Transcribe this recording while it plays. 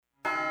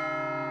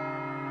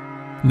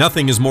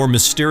Nothing is more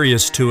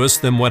mysterious to us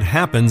than what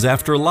happens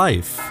after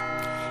life.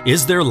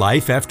 Is there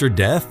life after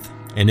death?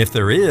 And if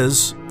there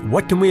is,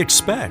 what can we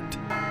expect?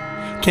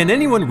 Can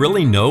anyone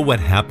really know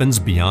what happens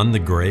beyond the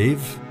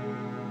grave?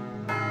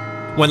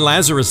 When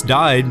Lazarus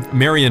died,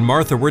 Mary and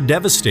Martha were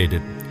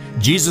devastated.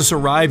 Jesus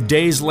arrived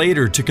days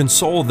later to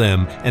console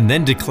them and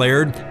then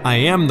declared, "I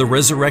am the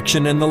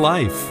resurrection and the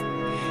life.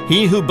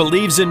 He who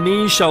believes in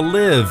me shall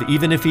live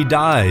even if he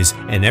dies,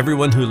 and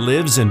everyone who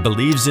lives and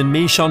believes in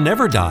me shall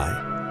never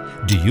die."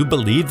 Do you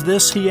believe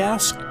this? He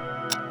asked.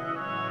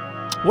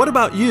 What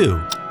about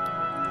you?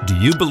 Do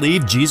you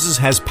believe Jesus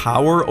has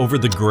power over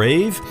the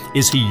grave?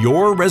 Is he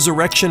your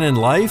resurrection and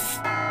life?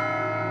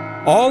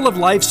 All of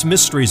life's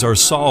mysteries are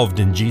solved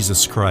in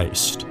Jesus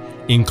Christ,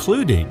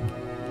 including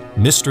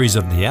mysteries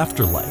of the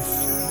afterlife.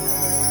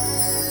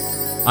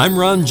 I'm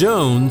Ron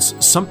Jones.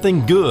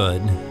 Something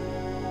Good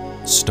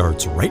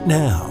starts right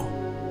now.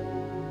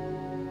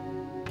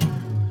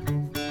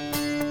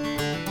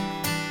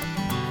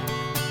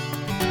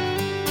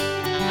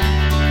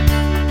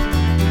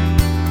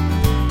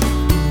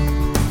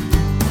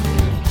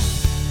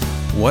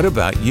 What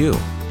about you?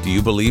 Do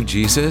you believe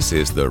Jesus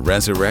is the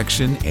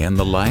resurrection and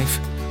the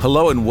life?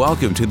 Hello and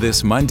welcome to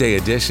this Monday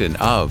edition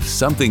of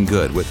Something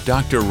Good with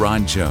Dr.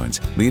 Ron Jones,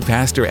 lead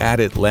pastor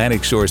at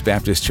Atlantic Shores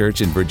Baptist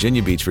Church in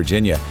Virginia Beach,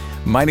 Virginia.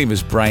 My name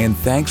is Brian.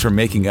 Thanks for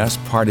making us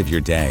part of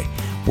your day.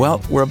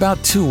 Well, we're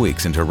about 2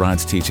 weeks into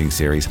Ron's teaching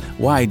series,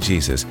 Why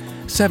Jesus?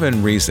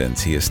 7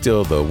 reasons he is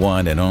still the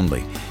one and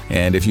only.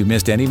 And if you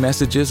missed any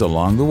messages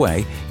along the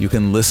way, you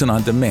can listen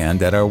on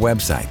demand at our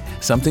website,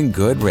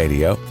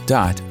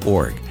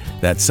 somethinggoodradio.org.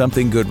 That's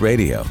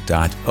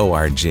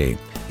somethinggoodradio.org.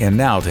 And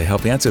now to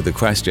help answer the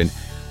question,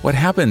 what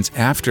happens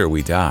after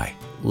we die?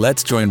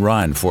 Let's join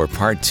Ron for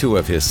part 2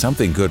 of his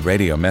Something Good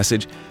radio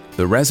message,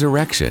 The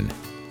Resurrection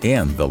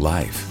and the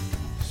Life.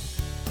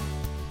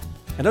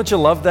 And don't you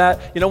love that?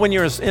 You know, when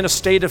you're in a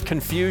state of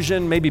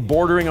confusion, maybe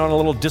bordering on a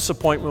little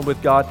disappointment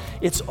with God,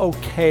 it's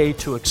okay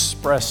to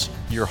express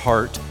your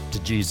heart to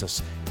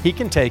Jesus. He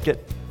can take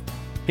it.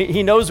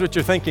 He knows what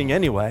you're thinking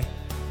anyway.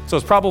 So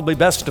it's probably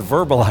best to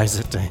verbalize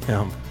it to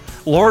Him.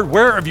 Lord,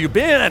 where have you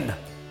been?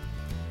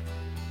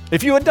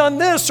 If you had done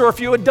this or if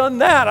you had done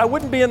that, I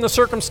wouldn't be in the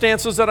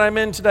circumstances that I'm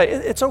in today.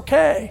 It's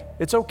okay.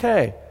 It's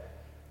okay.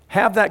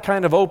 Have that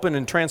kind of open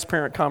and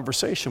transparent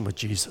conversation with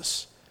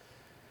Jesus.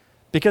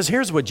 Because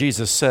here's what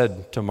Jesus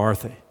said to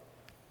Martha.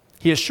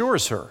 He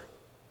assures her.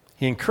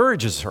 He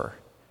encourages her.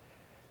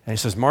 And He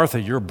says, Martha,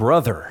 your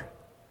brother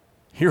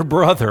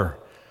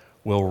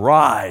will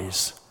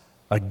rise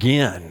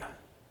again.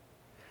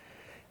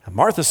 And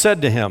Martha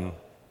said to Him,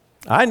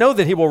 I know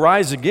that He will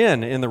rise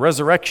again in the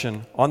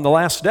resurrection on the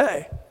last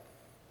day.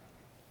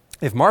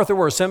 If Martha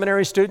were a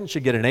seminary student,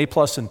 she'd get an A+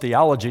 in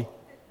theology.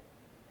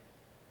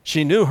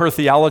 She knew her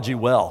theology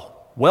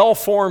well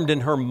formed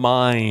in her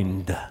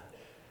mind.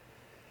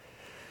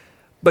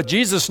 But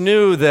Jesus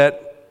knew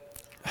that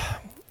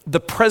the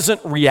present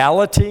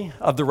reality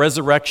of the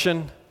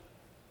resurrection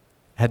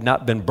had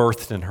not been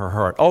birthed in her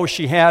heart. Oh,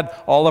 she had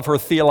all of her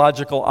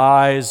theological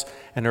I's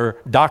and her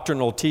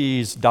doctrinal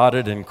T's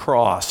dotted and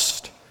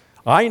crossed.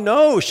 I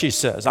know, she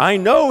says, I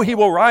know He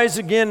will rise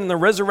again in the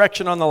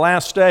resurrection on the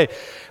last day.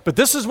 But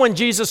this is when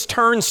Jesus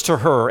turns to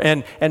her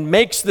and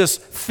makes this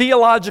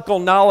theological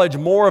knowledge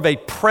more of a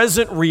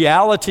present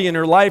reality in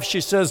her life.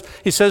 He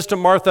says to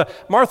Martha,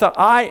 Martha,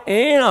 I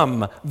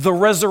am the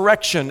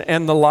resurrection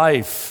and the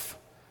life.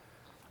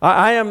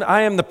 I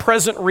am the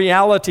present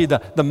reality,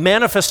 the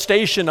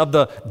manifestation of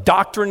the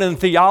doctrine and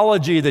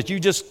theology that you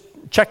just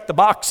checked the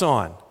box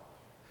on.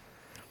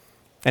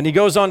 And He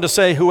goes on to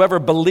say, whoever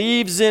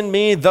believes in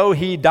me, though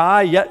he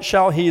die, yet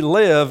shall he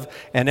live,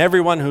 and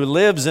everyone who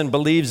lives and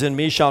believes in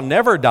me shall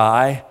never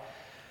die.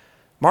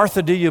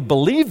 Martha, do you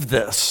believe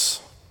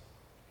this?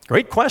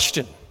 Great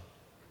question.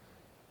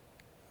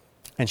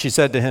 And she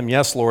said to Him,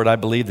 yes, Lord, I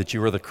believe that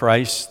you are the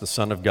Christ, the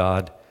Son of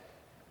God,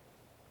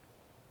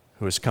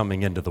 who is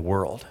coming into the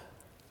world.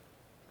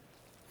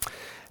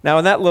 Now,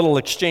 in that little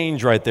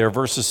exchange right there,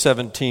 verses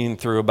 17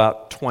 through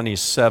about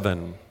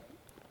 27,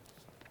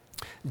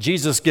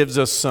 Jesus gives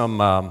us some,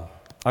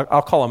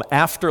 I'll call them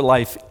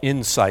afterlife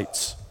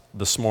insights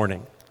this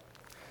morning.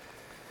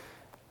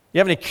 You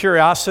have any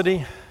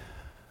curiosity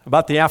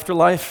about the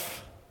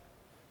afterlife?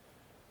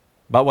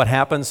 About what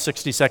happens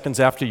 60 seconds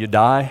after you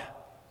die?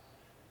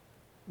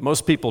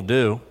 Most people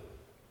do.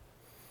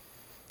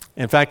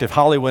 In fact, if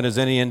Hollywood is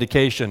any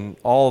indication,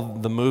 all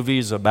the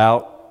movies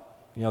about,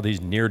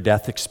 these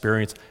near-death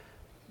experience,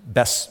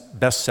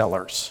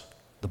 bestsellers,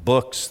 the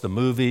books, the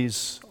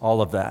movies,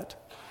 all of that.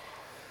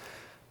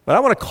 But I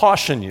want to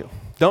caution you,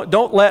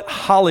 don't let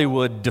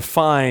Hollywood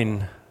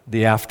define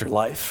the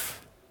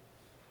afterlife.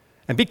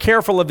 And be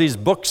careful of these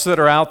books that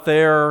are out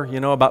there,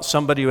 about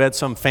somebody who had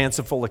some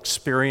fanciful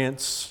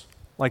experience,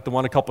 like the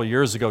one a couple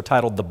years ago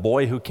titled The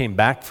Boy Who Came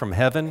Back from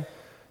Heaven.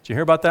 Did you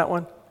hear about that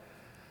one?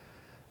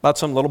 About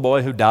some little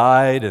boy who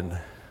died and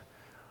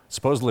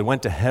supposedly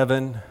went to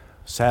heaven,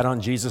 sat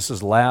on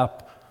Jesus'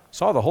 lap,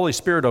 saw the Holy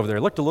Spirit over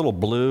there, looked a little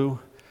blue,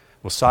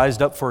 was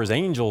sized up for his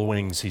angel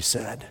wings, he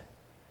said.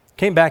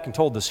 came back and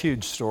told this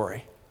huge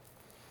story.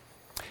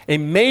 A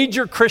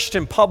major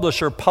Christian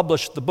publisher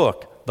published the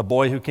book, The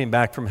Boy Who Came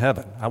Back from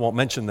Heaven. I won't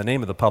mention the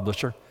name of the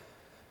publisher.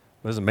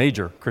 It was a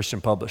major Christian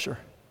publisher.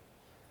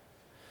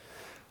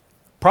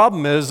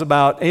 Problem is,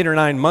 about 8 or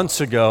 9 months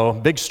ago,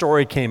 big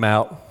story came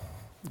out,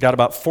 got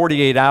about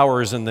 48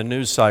 hours in the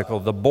news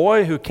cycle. The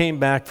Boy Who Came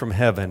Back from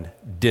Heaven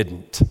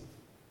didn't.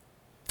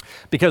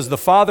 Because the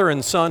father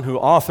and son who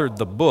authored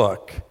the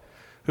book,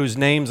 whose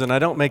names, and I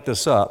don't make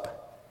this up,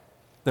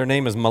 their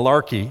name is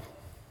Malarkey,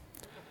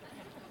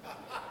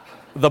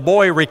 the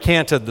boy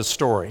recanted the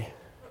story.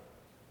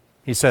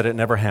 He said it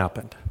never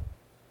happened.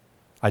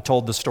 I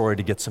told the story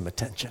to get some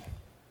attention.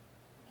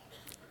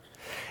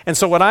 And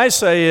so what I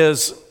say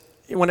is,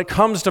 when it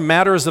comes to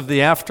matters of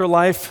the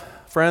afterlife,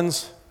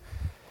 friends,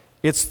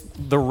 it's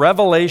the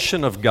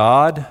revelation of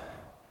God,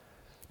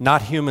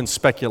 not human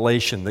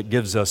speculation, that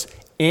gives us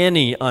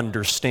any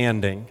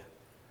understanding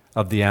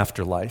of the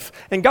afterlife.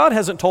 And God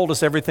hasn't told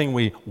us everything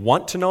we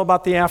want to know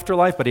about the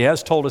afterlife, but He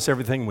has told us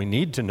everything we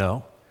need to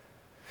know.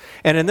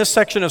 And in this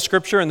section of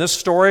Scripture, in this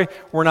story,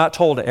 we're not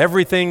told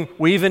everything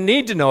we even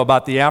need to know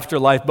about the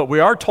afterlife, but we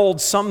are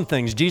told some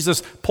things.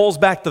 Jesus pulls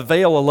back the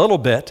veil a little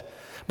bit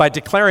by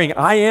declaring,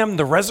 I am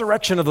the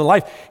resurrection of the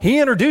life. He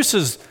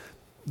introduces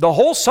the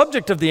whole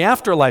subject of the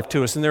afterlife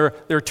to us, and there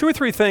are 2 or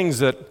 3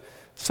 things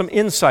some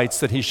insights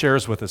that He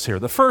shares with us here.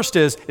 The first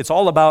is, it's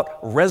all about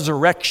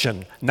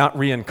resurrection, not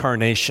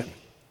reincarnation.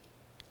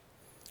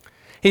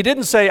 He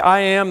didn't say, I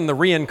am the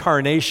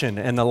reincarnation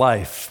and the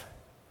life.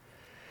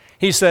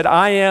 He said,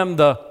 I am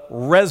the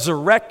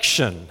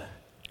resurrection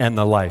and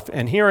the life.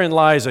 And herein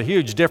lies a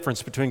huge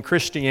difference between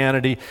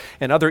Christianity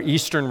and other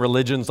Eastern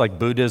religions like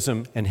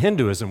Buddhism and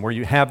Hinduism, where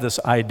you have this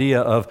idea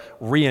of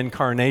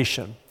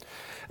reincarnation.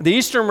 The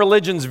Eastern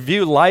religions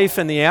view life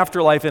and the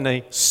afterlife in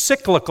a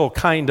cyclical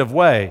kind of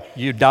way.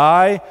 You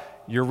die,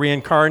 you're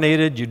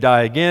reincarnated, you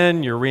die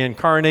again, you're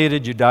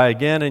reincarnated, you die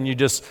again, and you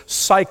just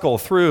cycle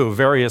through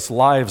various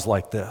lives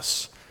like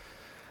this.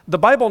 The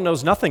Bible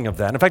knows nothing of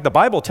that. In fact, the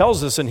Bible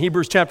tells us in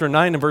Hebrews chapter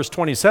 9 and verse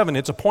 27,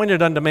 it's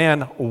appointed unto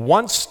man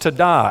once to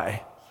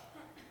die,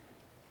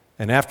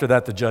 and after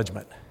that the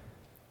judgment.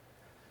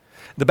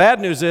 The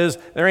bad news is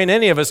there ain't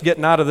any of us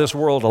getting out of this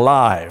world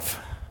alive.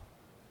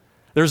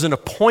 There's an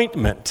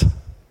appointment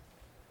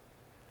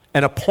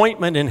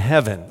in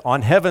heaven,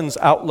 on heaven's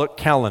outlook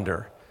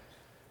calendar,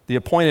 the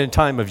appointed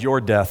time of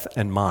your death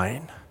and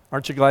mine.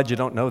 Aren't you glad you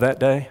don't know that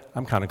day?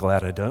 I'm kind of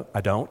glad I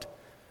don't.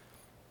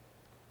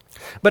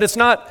 But it's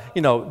not,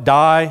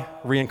 die,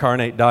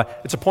 reincarnate, die.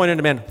 It's appointed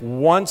to man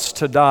once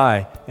to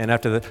die, and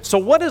after that. So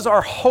what is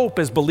our hope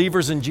as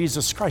believers in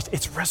Jesus Christ?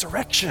 It's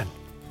resurrection.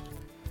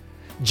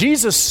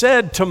 Jesus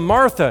said to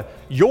Martha,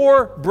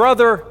 your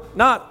brother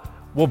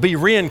will be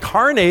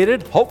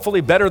reincarnated,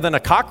 hopefully better than a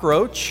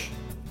cockroach.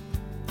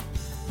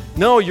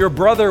 No, your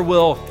brother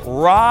will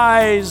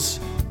rise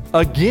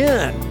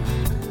again.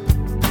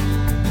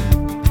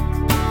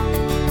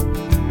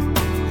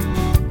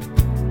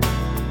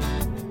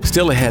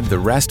 Still ahead, the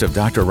rest of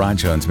Dr. Ron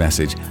Jones'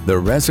 message, The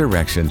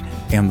Resurrection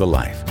and the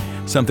Life.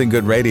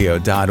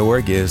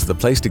 SomethingGoodRadio.org is the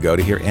place to go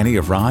to hear any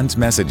of Ron's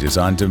messages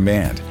on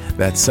demand.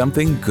 That's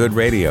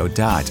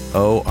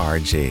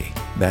SomethingGoodRadio.org.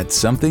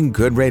 That's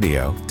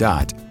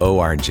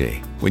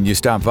SomethingGoodRadio.org. When you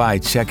stop by,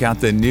 check out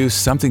the new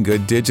Something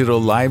Good digital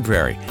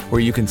library,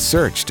 where you can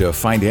search to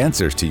find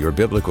answers to your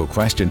biblical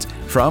questions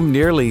from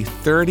nearly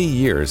 30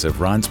 years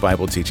of Ron's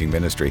Bible teaching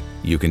ministry.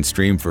 You can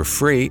stream for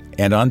free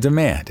and on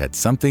demand at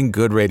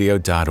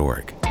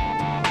SomethingGoodRadio.org.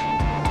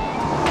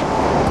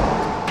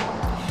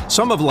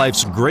 Some of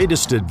life's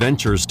greatest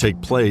adventures take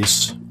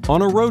place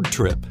on a road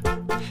trip.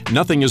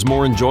 Nothing is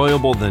more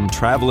enjoyable than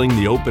traveling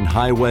the open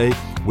highway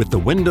with the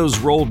windows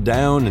rolled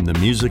down and the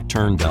music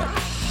turned up.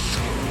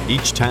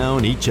 Each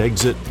town, each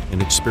exit,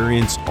 an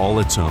experience all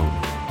its own.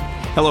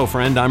 Hello,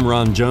 friend. I'm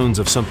Ron Jones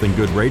of Something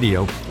Good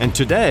Radio, and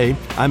today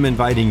I'm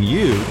inviting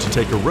you to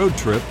take a road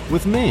trip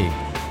with me.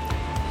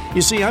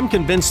 You see, I'm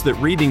convinced that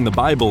reading the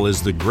Bible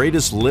is the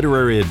greatest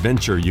literary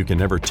adventure you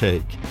can ever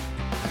take.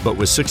 But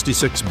with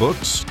 66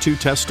 books, 2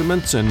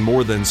 testaments, and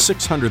more than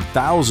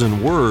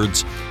 600,000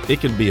 words,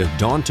 it can be a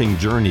daunting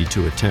journey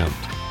to attempt.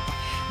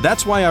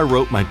 That's why I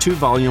wrote my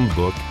 2-volume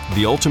book,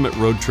 The Ultimate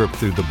Road Trip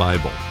Through the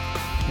Bible,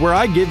 where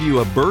I give you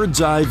a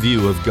bird's eye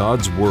view of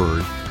God's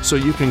Word so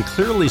you can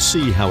clearly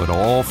see how it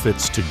all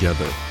fits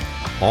together.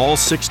 All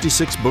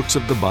 66 books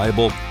of the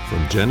Bible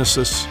from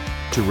Genesis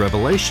to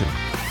Revelation.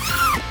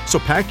 So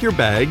pack your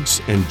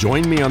bags and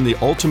join me on the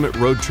ultimate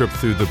road trip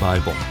through the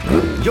Bible.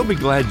 You'll be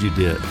glad you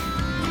did.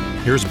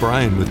 Here's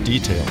Brian with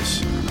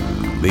details.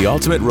 The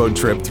Ultimate Road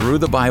Trip Through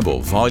the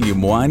Bible,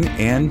 Volume 1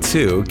 and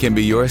 2 can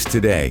be yours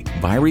today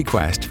by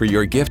request for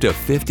your gift of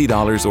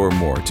 $50 or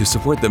more to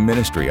support the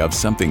ministry of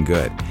Something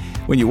Good.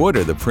 When you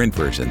order the print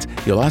versions,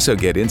 you'll also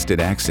get instant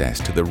access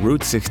to the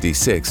Route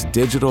 66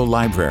 Digital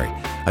Library,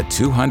 a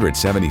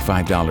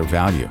 $275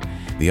 value.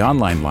 The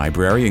online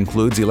library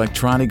includes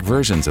electronic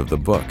versions of the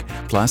book,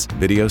 plus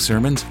video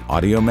sermons,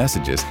 audio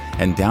messages,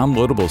 and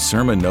downloadable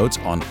sermon notes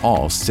on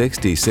all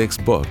 66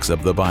 books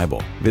of the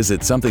Bible.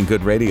 Visit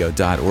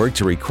somethinggoodradio.org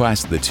to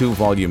request the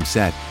 2-volume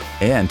set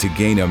and to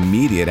gain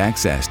immediate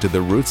access to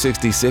the Route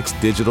 66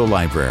 digital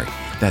library.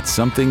 That's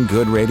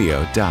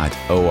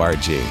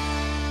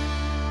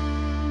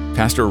somethinggoodradio.org.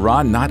 Pastor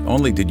Ron, not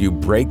only did you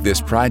break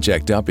this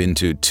project up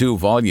into 2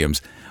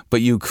 volumes,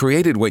 but you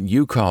created what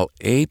you call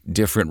 8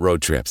 different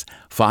road trips,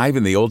 5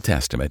 in the Old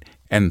Testament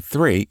and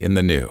 3 in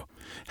the New.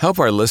 Help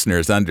our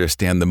listeners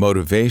understand the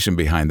motivation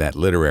behind that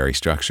literary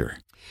structure.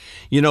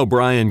 You know,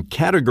 Brian,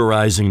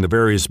 categorizing the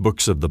various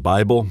books of the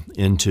Bible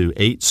into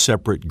 8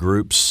 separate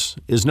groups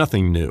is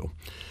nothing new.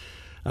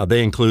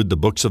 They include the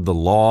books of the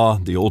law,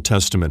 the Old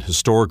Testament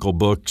historical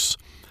books,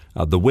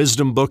 the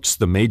wisdom books,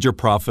 the major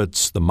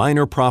prophets, the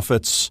minor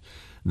prophets.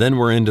 Then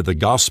we're into the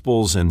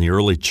Gospels and the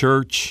early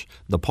church,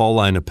 the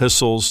Pauline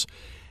epistles,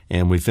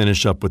 and we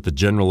finish up with the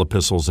general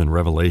epistles and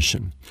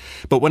Revelation.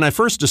 But when I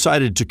first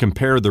decided to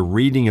compare the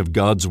reading of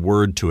God's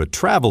Word to a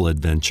travel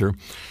adventure,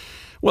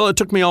 well, it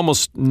took me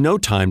almost no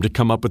time to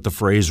come up with the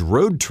phrase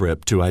road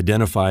trip to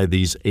identify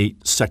these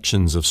 8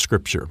 sections of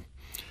Scripture.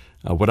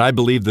 What I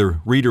believe the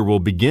reader will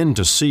begin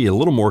to see a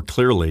little more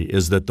clearly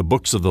is that the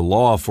books of the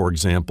law, for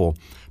example,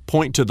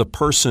 point to the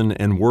person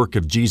and work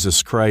of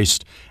Jesus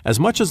Christ as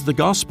much as the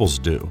Gospels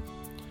do.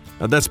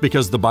 That's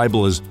because the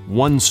Bible is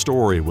one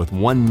story with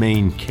one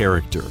main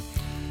character.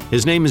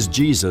 His name is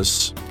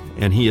Jesus,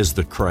 and he is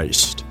the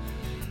Christ.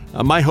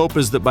 My hope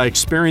is that by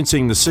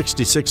experiencing the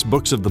 66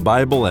 books of the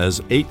Bible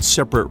as 8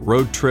 separate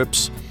road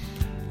trips,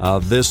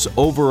 this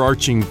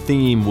overarching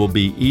theme will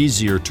be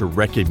easier to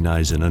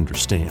recognize and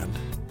understand.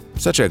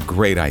 Such a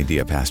great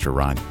idea, Pastor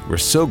Ron. We're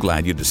so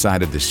glad you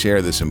decided to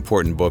share this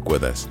important book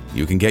with us.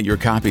 You can get your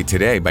copy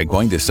today by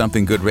going to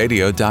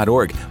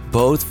somethinggoodradio.org.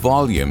 Both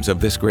volumes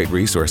of this great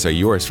resource are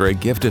yours for a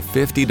gift of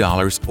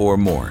 $50 or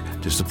more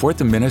to support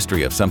the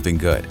ministry of Something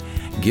Good.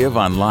 Give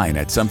online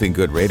at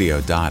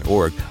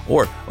somethinggoodradio.org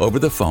or over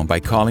the phone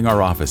by calling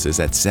our offices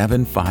at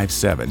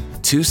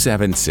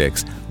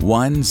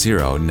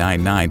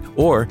 757-276-1099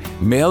 or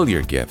mail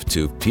your gift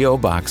to P.O.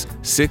 Box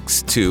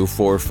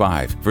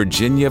 6245,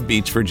 Virginia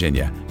Beach,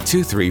 Virginia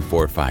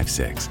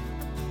 23456.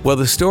 Well,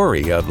 the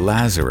story of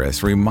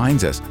Lazarus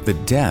reminds us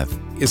that death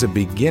is a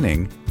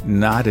beginning,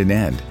 not an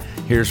end.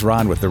 Here's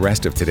Ron with the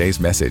rest of today's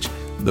message,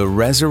 the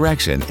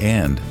resurrection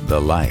and the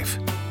life.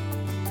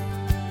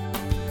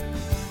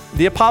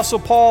 The Apostle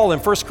Paul in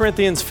 1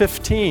 Corinthians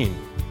 15,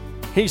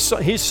 he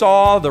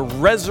saw the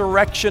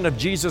resurrection of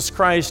Jesus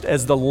Christ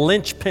as the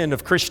linchpin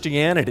of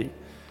Christianity.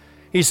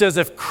 He says,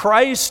 if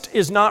Christ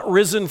is not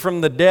risen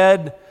from the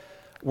dead,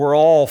 we're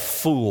all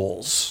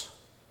fools,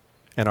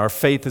 and our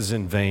faith is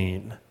in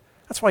vain.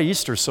 That's why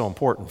Easter is so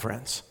important,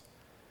 friends.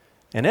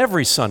 And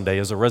every Sunday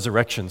is a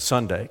resurrection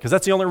Sunday, because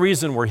that's the only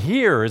reason we're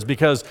here is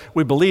because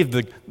we believe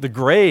the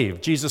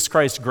grave, Jesus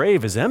Christ's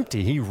grave, is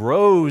empty. He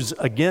rose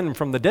again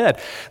from the dead.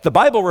 The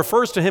Bible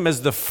refers to him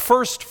as the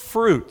first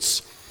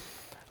fruits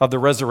of the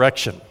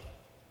resurrection,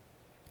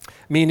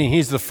 meaning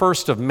he's the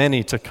first of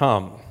many to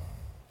come.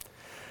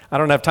 I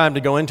don't have time to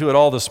go into it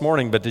all this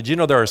morning, but did you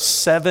know there are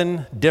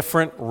 7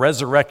 different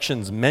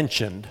resurrections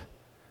mentioned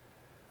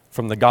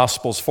from the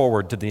Gospels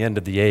forward to the end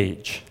of the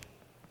age?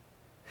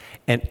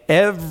 And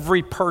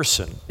every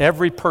person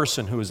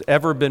who has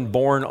ever been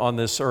born on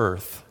this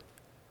earth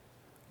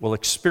will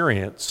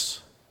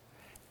experience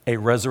a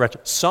resurrection.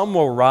 Some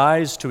will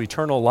rise to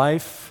eternal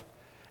life,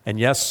 and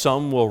yes,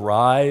 some will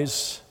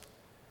rise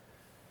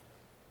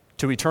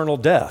to eternal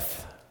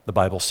death, the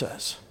Bible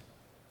says.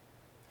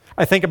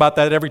 I think about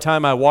that every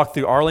time I walk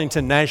through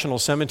Arlington National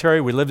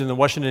Cemetery. We lived in the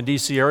Washington,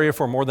 D.C. area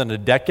for more than a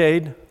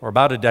decade, or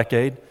about a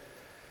decade.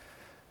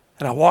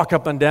 And I walk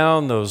up and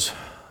down those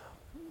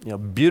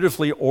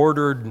beautifully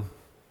ordered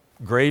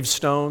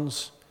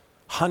gravestones,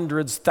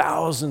 hundreds,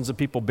 thousands of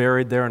people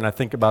buried there, and I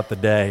think about the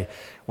day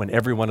when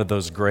every one of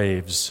those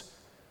graves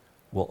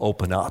will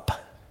open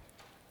up.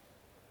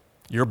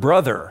 Your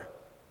brother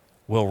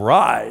will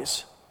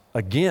rise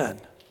again.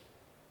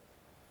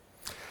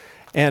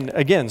 And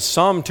again,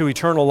 some to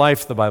eternal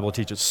life, the Bible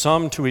teaches,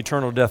 some to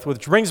eternal death,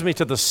 which brings me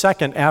to the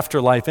second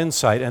afterlife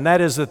insight, and that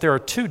is that there are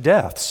 2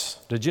 deaths.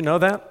 Did you know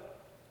that?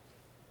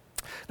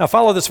 Now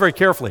follow this very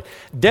carefully.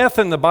 Death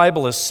in the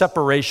Bible is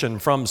separation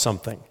from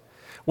something.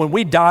 When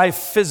we die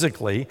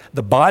physically,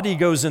 the body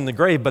goes in the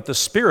grave, but the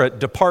spirit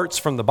departs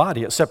from the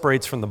body. It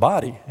separates from the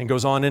body and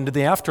goes on into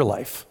the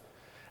afterlife.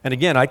 And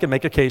again, I can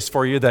make a case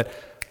for you that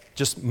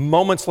just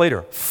moments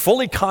later,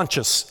 fully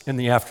conscious in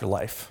the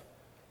afterlife.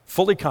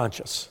 Fully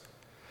conscious.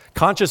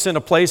 Conscious in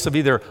a place of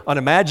either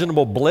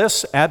unimaginable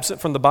bliss,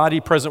 absent from the body,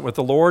 present with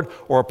the Lord,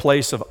 or a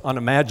place of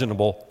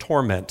unimaginable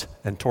torment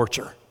and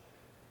torture.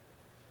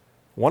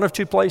 One of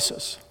 2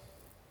 places.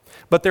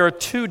 But there are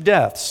 2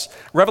 deaths.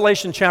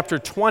 Revelation chapter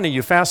 20,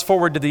 you fast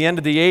forward to the end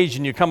of the age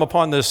and you come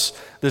upon this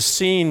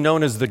scene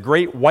known as the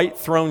Great White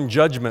Throne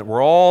Judgment,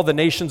 where all the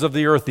nations of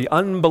the earth, the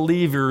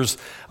unbelievers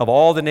of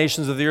all the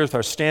nations of the earth,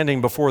 are standing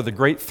before the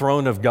great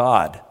throne of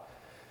God.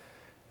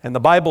 And the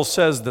Bible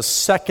says the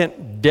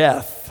second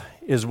death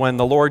is when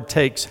the Lord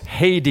takes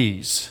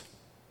Hades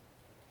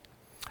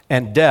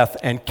and death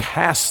and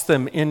casts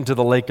them into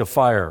the lake of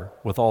fire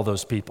with all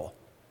those people.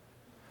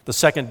 The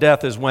second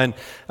death is when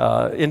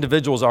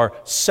individuals are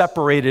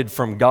separated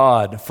from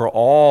God for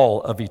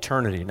all of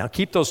eternity. Now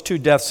keep those two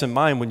deaths in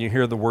mind when you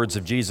hear the words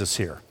of Jesus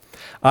here.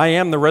 I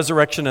am the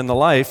resurrection and the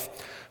life.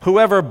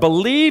 Whoever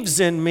believes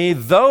in me,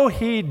 though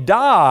he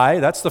die,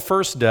 that's the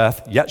first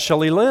death, yet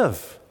shall he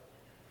live.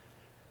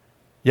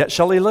 Yet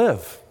shall he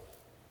live.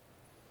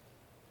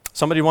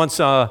 Somebody once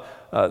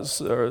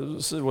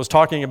was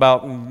talking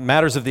about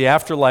matters of the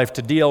afterlife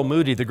to D.L.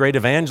 Moody, the great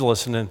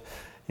evangelist, and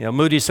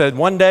Moody said,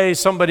 one day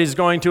somebody's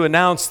going to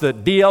announce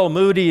that D.L.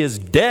 Moody is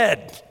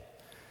dead.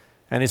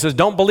 And he says,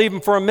 don't believe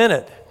him for a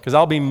minute, because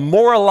I'll be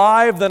more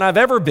alive than I've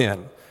ever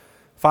been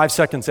 5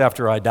 seconds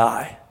after I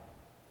die.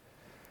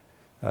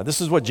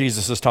 This is what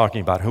Jesus is talking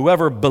about.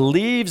 Whoever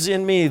believes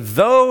in me,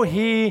 though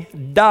he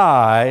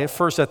die,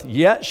 first death,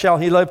 yet shall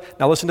he live.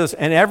 Now listen to this.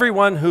 And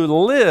everyone who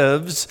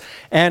lives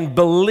and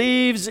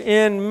believes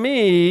in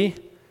me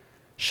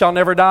shall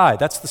never die.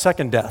 That's the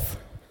second death.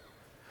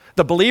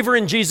 The believer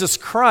in Jesus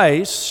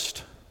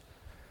Christ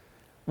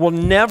will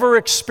never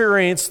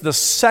experience the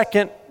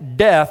second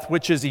death,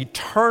 which is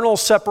eternal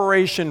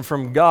separation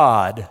from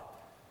God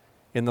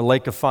in the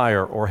lake of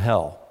fire or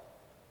hell.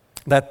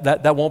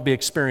 That won't be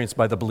experienced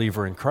by the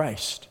believer in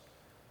Christ.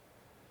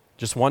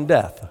 Just one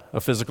death, a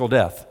physical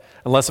death.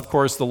 Unless, of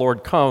course, the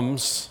Lord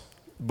comes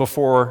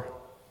before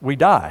we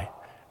die.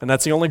 And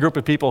that's the only group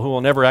of people who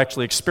will never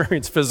actually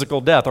experience physical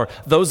death, or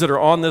those that are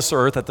on this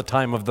earth at the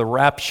time of the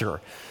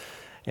rapture.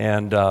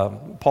 And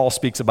Paul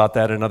speaks about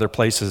that in other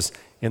places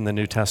in the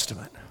New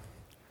Testament.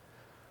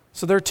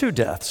 So there are two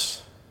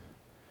deaths.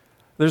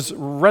 There's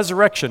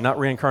resurrection, not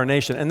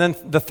reincarnation. And then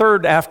the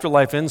third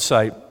afterlife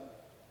insight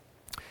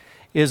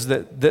is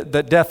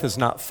that death is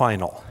not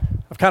final.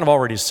 I've kind of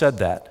already said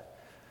that,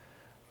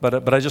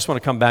 but I just want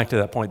to come back to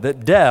that point,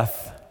 that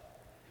death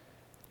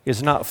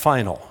is not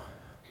final.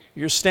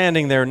 You're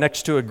standing there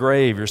next to a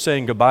grave, you're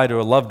saying goodbye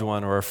to a loved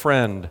one or a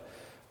friend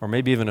or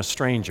maybe even a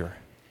stranger.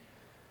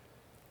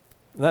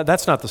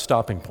 That's not the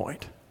stopping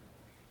point.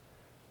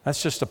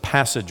 That's just a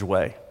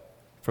passageway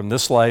from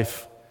this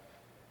life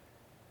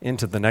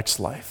into the next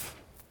life.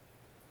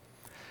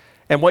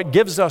 And what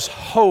gives us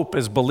hope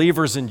as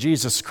believers in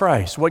Jesus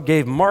Christ, what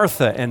gave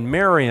Martha and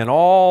Mary and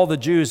all the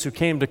Jews who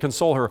came to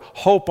console her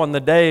hope on the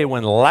day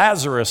when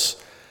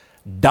Lazarus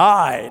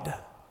died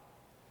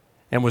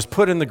and was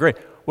put in the grave,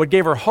 what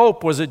gave her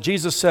hope was that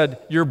Jesus said,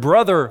 your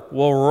brother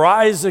will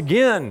rise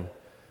again.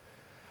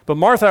 But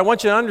Martha, I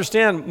want you to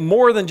understand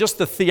more than just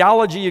the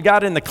theology you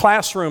got in the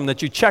classroom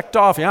that you checked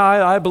off. Yeah,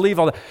 I believe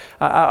all that.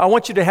 I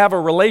want you to have a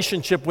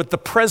relationship with the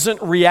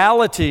present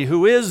reality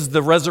who is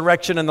the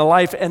resurrection and the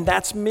life, and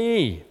that's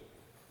me.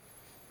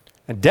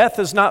 And death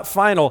is not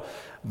final.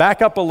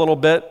 Back up a little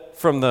bit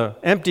from the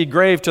empty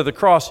grave to the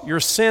cross.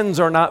 Your sins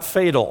are not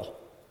fatal.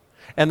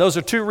 And those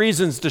are two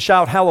reasons to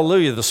shout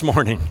hallelujah this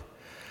morning.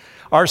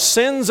 Our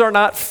sins are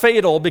not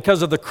fatal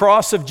because of the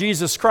cross of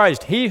Jesus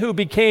Christ. He who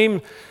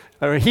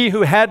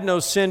had no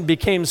sin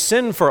became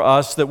sin for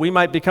us that we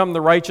might become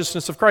the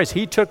righteousness of Christ.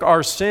 He took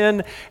our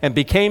sin and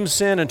became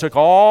sin and took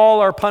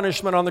all our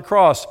punishment on the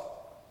cross.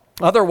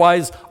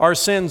 Otherwise, our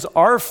sins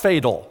are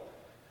fatal.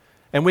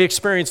 And we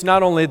experience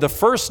not only the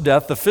first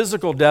death, the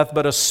physical death,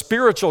 but a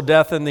spiritual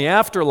death in the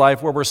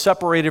afterlife where we're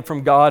separated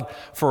from God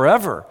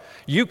forever.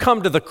 You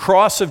come to the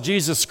cross of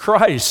Jesus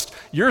Christ,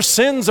 your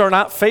sins are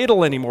not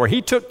fatal anymore.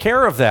 He took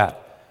care of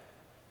that.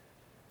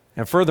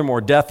 And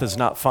furthermore, death is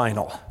not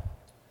final,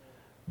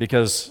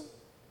 because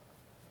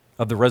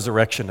of the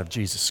resurrection of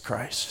Jesus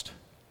Christ.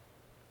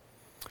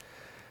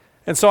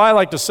 And so I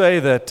like to say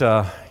that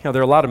there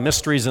are a lot of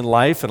mysteries in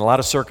life and a lot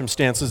of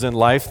circumstances in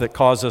life that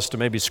cause us to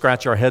maybe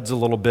scratch our heads a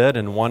little bit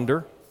and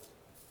wonder,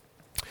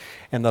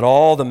 and that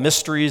all the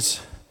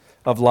mysteries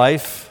of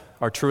life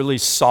are truly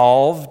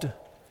solved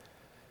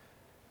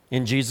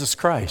in Jesus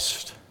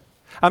Christ.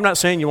 I'm not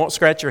saying you won't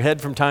scratch your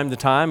head from time to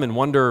time and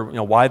wonder,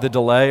 why the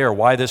delay or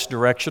why this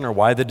direction or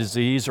why the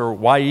disease or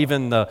why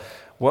even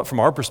what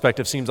from our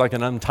perspective seems like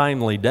an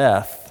untimely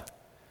death.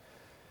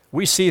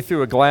 We see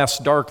through a glass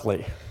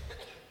darkly,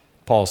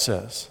 Paul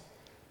says.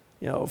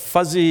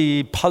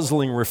 Fuzzy,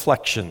 puzzling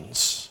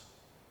reflections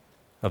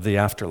of the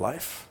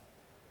afterlife.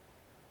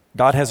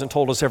 God hasn't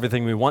told us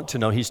everything we want to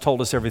know. He's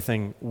told us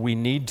everything we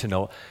need to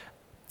know.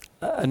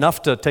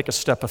 Enough to take a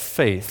step of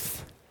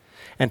faith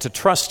and to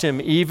trust Him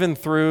even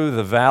through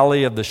the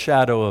valley of the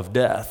shadow of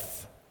death.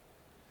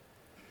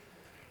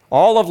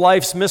 All of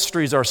life's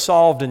mysteries are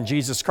solved in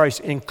Jesus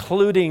Christ,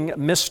 including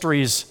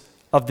mysteries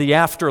of the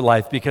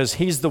afterlife, because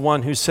He's the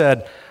one who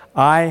said,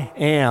 I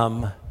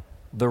am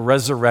the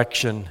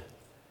resurrection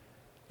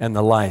and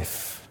the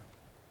life.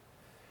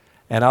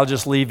 And I'll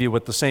just leave you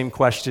with the same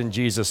question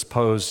Jesus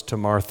posed to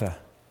Martha.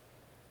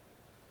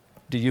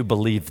 Do you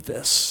believe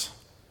this?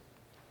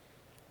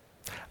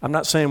 I'm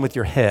not saying with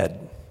your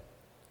head.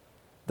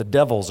 The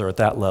devils are at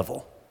that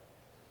level.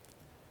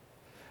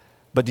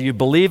 But do you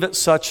believe it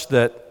such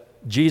that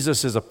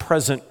Jesus is a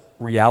present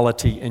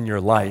reality in your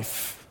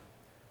life.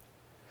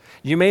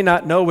 You may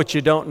not know what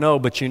you don't know,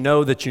 but you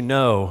know that you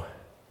know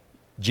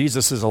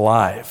Jesus is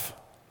alive.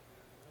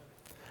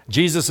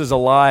 Jesus is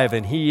alive,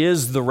 and He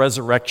is the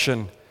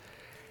resurrection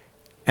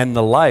and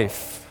the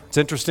life. It's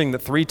interesting that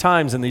 3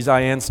 times in these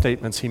I am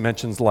statements He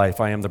mentions life.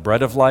 I am the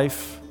bread of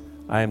life.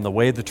 I am the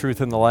way, the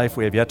truth, and the life.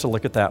 We have yet to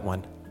look at that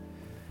one.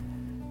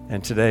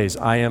 And today's,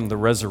 I am the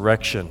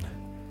resurrection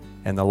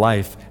and the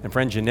life. And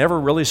friends, you never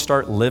really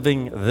start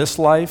living this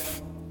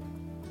life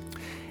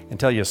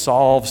until you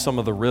solve some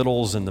of the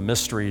riddles and the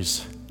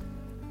mysteries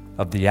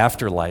of the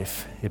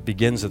afterlife. It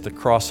begins at the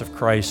cross of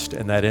Christ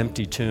and that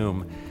empty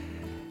tomb,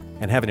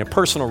 and having a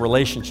personal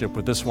relationship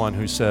with this one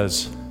who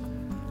says,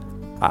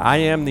 I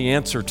am the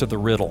answer to the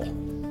riddle.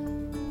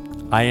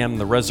 I am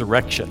the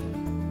resurrection,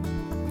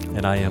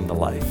 and I am the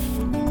life.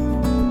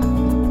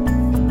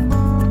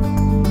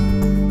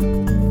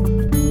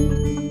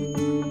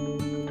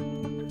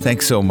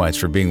 Thanks so much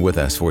for being with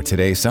us for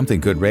today's Something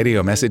Good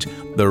radio message,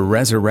 The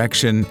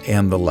Resurrection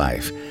and the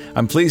Life.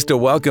 I'm pleased to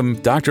welcome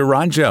Dr.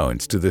 Ron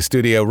Jones to the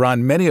studio.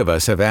 Ron, many of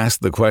us have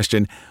asked the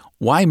question,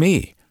 why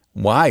me?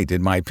 Why did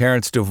my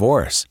parents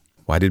divorce?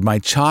 Why did my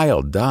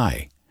child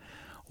die?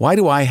 Why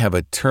do I have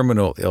a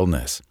terminal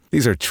illness?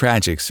 These are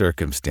tragic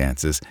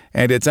circumstances,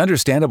 and it's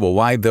understandable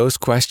why those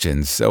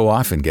questions so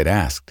often get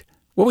asked.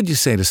 What would you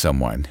say to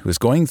someone who is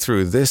going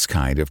through this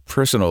kind of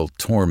personal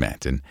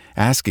torment and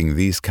asking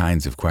these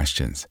kinds of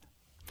questions?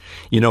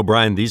 You know,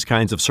 Brian, these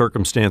kinds of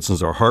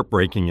circumstances are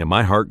heartbreaking, and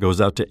my heart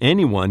goes out to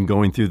anyone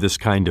going through this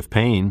kind of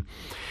pain.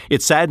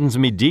 It saddens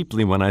me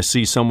deeply when I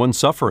see someone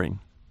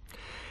suffering.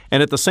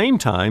 And at the same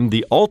time,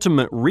 the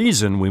ultimate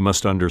reason we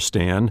must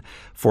understand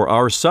for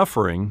our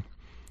suffering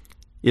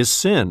is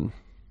sin.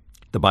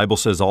 The Bible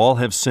says all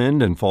have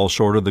sinned and fall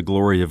short of the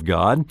glory of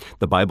God.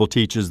 The Bible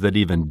teaches that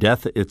even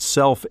death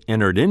itself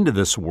entered into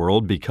this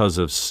world because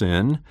of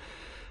sin.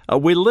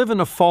 We live in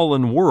a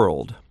fallen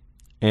world,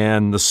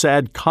 and the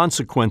sad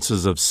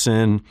consequences of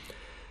sin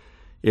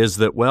is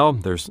that, well,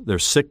 there's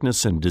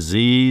sickness and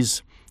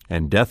disease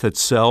and death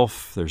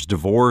itself. There's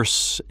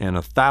divorce and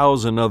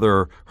 1,000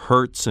 other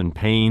hurts and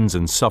pains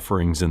and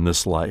sufferings in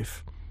this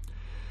life.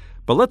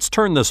 But let's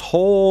turn this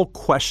whole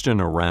question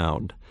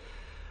around.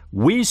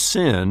 We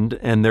sinned,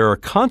 and there are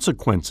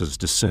consequences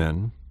to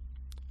sin,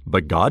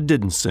 but God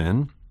didn't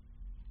sin.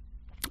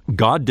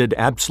 God did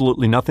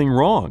absolutely nothing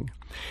wrong.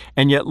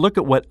 And yet look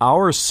at what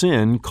our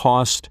sin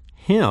cost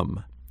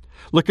Him.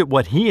 Look at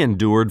what He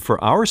endured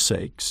for our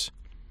sakes.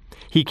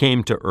 He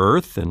came to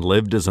earth and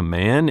lived as a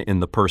man in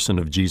the person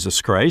of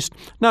Jesus Christ,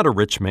 not a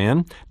rich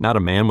man, not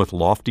a man with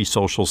lofty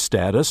social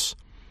status.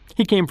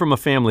 He came from a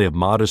family of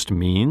modest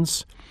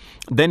means.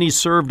 Then He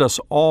served us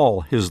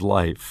all His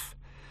life.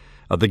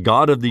 The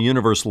God of the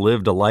universe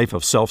lived a life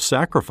of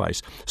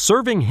self-sacrifice,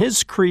 serving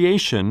His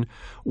creation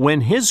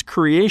when His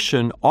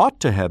creation ought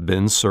to have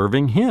been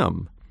serving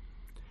Him.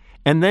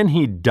 And then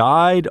He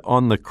died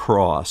on the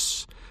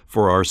cross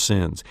for our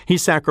sins. He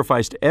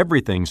sacrificed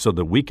everything so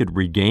that we could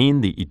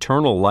regain the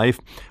eternal life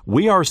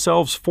we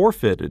ourselves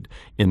forfeited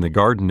in the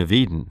Garden of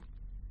Eden.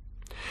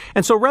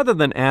 And so rather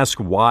than ask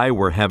why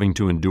we're having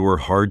to endure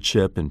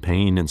hardship and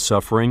pain and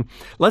suffering,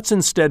 let's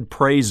instead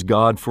praise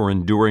God for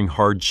enduring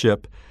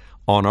hardship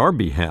on our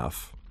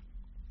behalf.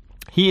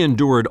 He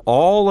endured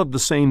all of the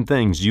same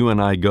things you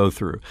and I go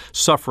through,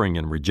 suffering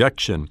and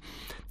rejection,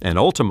 and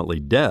ultimately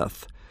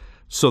death,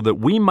 so that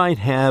we might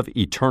have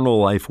eternal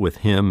life with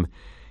Him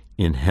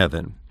in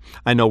heaven.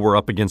 I know we're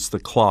up against the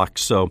clock,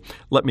 so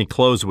let me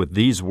close with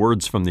these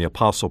words from the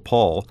Apostle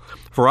Paul.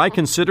 For I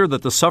consider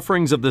that the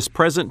sufferings of this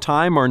present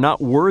time are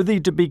not worthy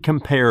to be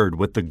compared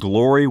with the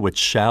glory which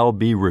shall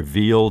be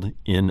revealed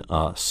in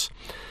us.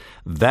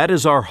 That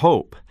is our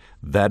hope.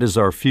 That is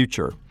our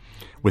future.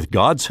 With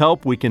God's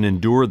help, we can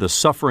endure the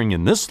suffering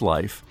in this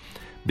life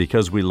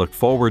because we look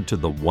forward to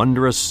the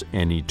wondrous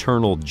and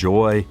eternal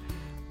joy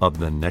of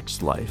the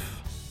next life.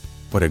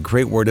 What a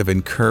great word of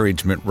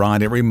encouragement,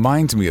 Ron. It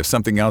reminds me of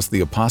something else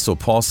the Apostle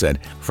Paul said,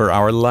 "For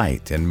our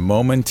light and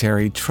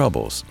momentary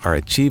troubles are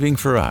achieving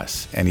for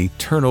us an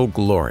eternal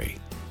glory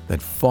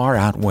that far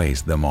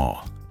outweighs them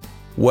all."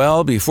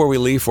 Well, before we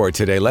leave for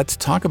today, let's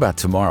talk about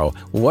tomorrow.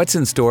 What's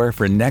in store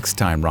for next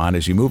time, Ron,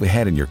 as you move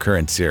ahead in your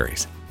current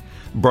series?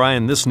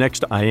 Brian, this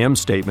next I am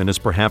statement is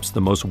perhaps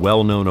the most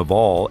well-known of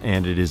all,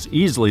 and it is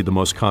easily the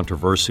most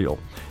controversial.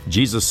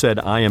 Jesus said,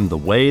 I am the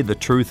way, the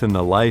truth, and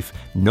the life.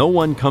 No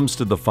one comes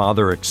to the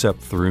Father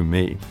except through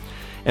me.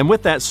 And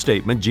with that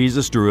statement,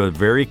 Jesus drew a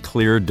very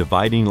clear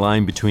dividing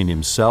line between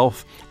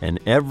Himself and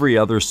every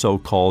other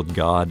so-called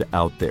God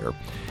out there.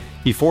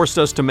 He forced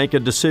us to make a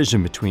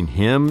decision between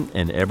Him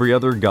and every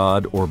other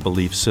God or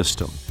belief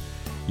system.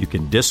 You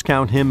can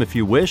discount Him if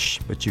you wish,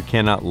 but you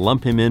cannot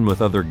lump Him in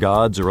with other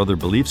gods or other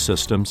belief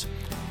systems.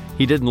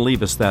 He didn't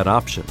leave us that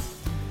option.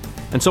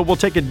 And so we'll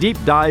take a deep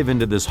dive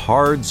into this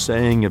hard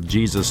saying of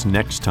Jesus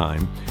next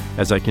time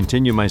as I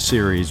continue my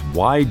series,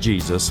 Why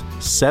Jesus?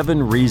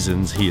 7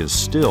 Reasons He is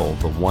Still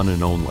the One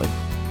and Only.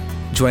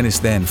 Join us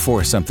then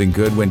for Something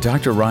Good when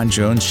Dr. Ron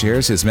Jones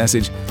shares his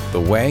message,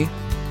 The Way,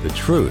 the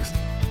truth,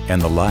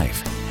 and the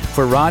life.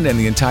 For Ron and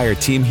the entire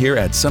team here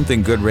at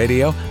Something Good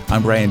Radio,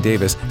 I'm Brian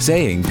Davis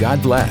saying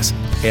God bless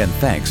and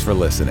thanks for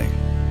listening.